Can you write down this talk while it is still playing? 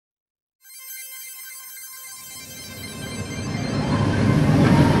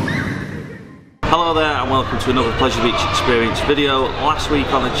Hello there and welcome to another Pleasure Beach Experience video. Last week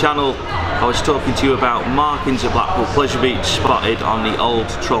on the channel I was talking to you about markings at Blackpool Pleasure Beach spotted on the old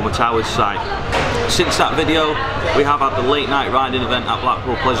Trauma Towers site. Since that video we have had the late night riding event at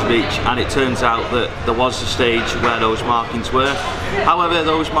Blackpool Pleasure Beach, and it turns out that there was a stage where those markings were. However,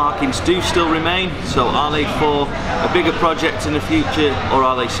 those markings do still remain, so are they for a bigger project in the future, or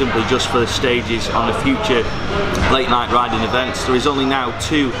are they simply just for the stages on the future late night riding events? There is only now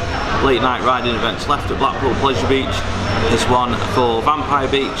 2 late night riding events left at Blackpool Pleasure Beach. There's one for Vampire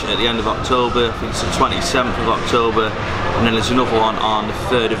Beach at the end of October, I think it's the 27th of October, and then there's another one on the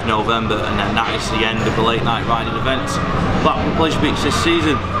 3rd of November, and then that is the end of the late night riding events Blackpool Pleasure Beach this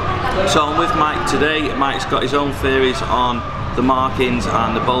season. So I'm with Mike today. Mike's got his own theories on the markings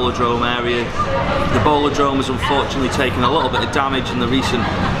and the Bowl-A-Drome area. The Bowl-A-Drome has unfortunately taken a little bit of damage in the recent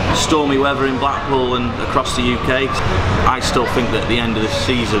stormy weather in Blackpool and across the UK. I still think that at the end of the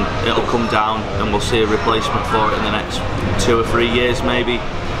season it'll come down and we'll see a replacement for it in the next 2 or 3 years maybe.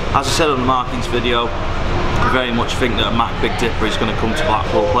 As I said on the markings video, I very much think that a Mack Big Dipper is going to come to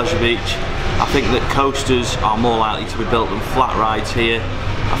Blackpool Pleasure Beach. I think that coasters are more likely to be built than flat rides here.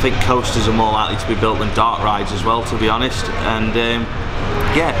 I think coasters are more likely to be built than dark rides as well, to be honest. And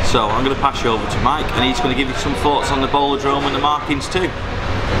yeah, so I'm going to pass you over to Mike and he's going to give you some thoughts on the Bowl-A-Drome and the markings too.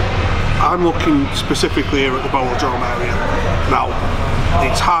 I'm looking specifically here at the Bowl-A-Drome area. Now,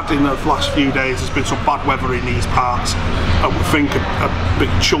 it's had in the last few days, there's been some bad weather in these parts, and we think a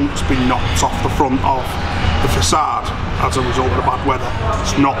big chunk's been knocked off the front of the facade as a result of the bad weather.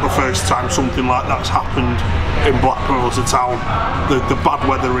 It's not the first time something like that's happened in Blackpool as a town. The bad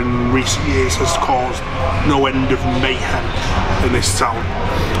weather in recent years has caused no end of mayhem in this town.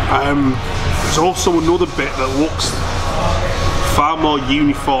 There's also another bit that looks far more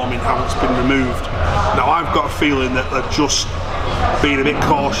uniform in how it's been removed. Now I've got a feeling that they're just being a bit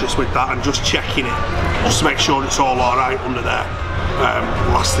cautious with that and just checking it, just to make sure it's all alright under there.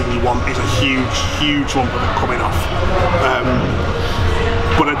 The last thing you want is a huge lump of it coming off.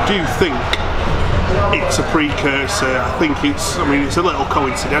 But I do think it's a precursor. I think it's a little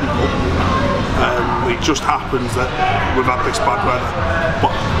coincidental. It just happens that we've had this bad weather.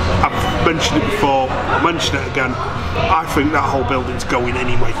 But I've mentioned it before, I'll mention it again, I think that whole building's going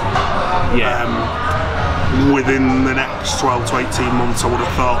anyway. Yeah. Within the next 12 to 18 months I would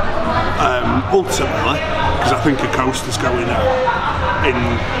have thought. Ultimately, because I think a coaster's going in,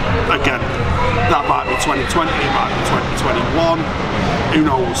 again, that might be 2020, it might be 2021, who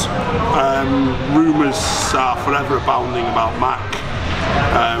knows. Rumours are forever abounding about Mack.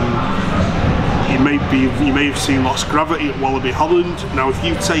 You may have seen Lost Gravity at Wallaby Holland. Now if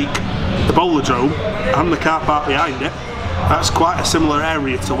you take the Bowl-A-Drome and the car park behind it, that's quite a similar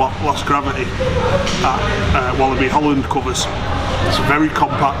area to what Lost Gravity at Wallaby Holland covers. It's a very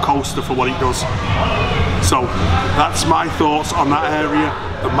compact coaster for what it does. So that's my thoughts on that area.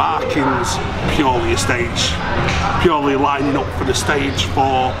 The markings, purely a stage, purely lining up for the stage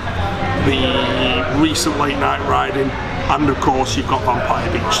for the recent late night riding, and of course you've got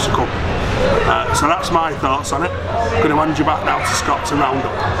Vampire Beach to come. So that's my thoughts on it. I'm going to hand you back now to Scott to round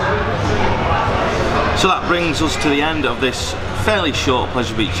up. So that brings us to the end of this fairly short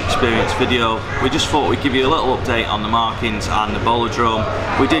Pleasure Beach Experience video. We just thought we'd give you a little update on the markings and the Bowl-A-Drome.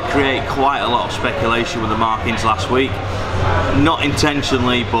 We did create quite a lot of speculation with the markings last week. Not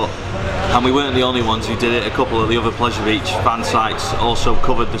intentionally, and we weren't the only ones who did it. A couple of the other Pleasure Beach fan sites also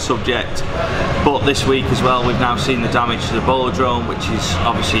covered the subject. But this week as well, we've now seen the damage to the Bowl-A-Drome, which is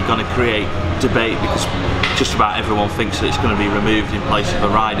obviously going to create debate because just about everyone thinks that it's going to be removed in place of a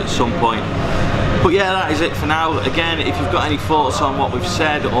ride at some point. But yeah, that is it for now. Again, if you've got any thoughts on what we've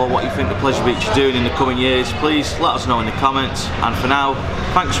said or what you think the Pleasure Beach are doing in the coming years, please let us know in the comments. And for now,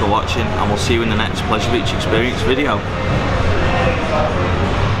 thanks for watching and we'll see you in the next Pleasure Beach Experience video.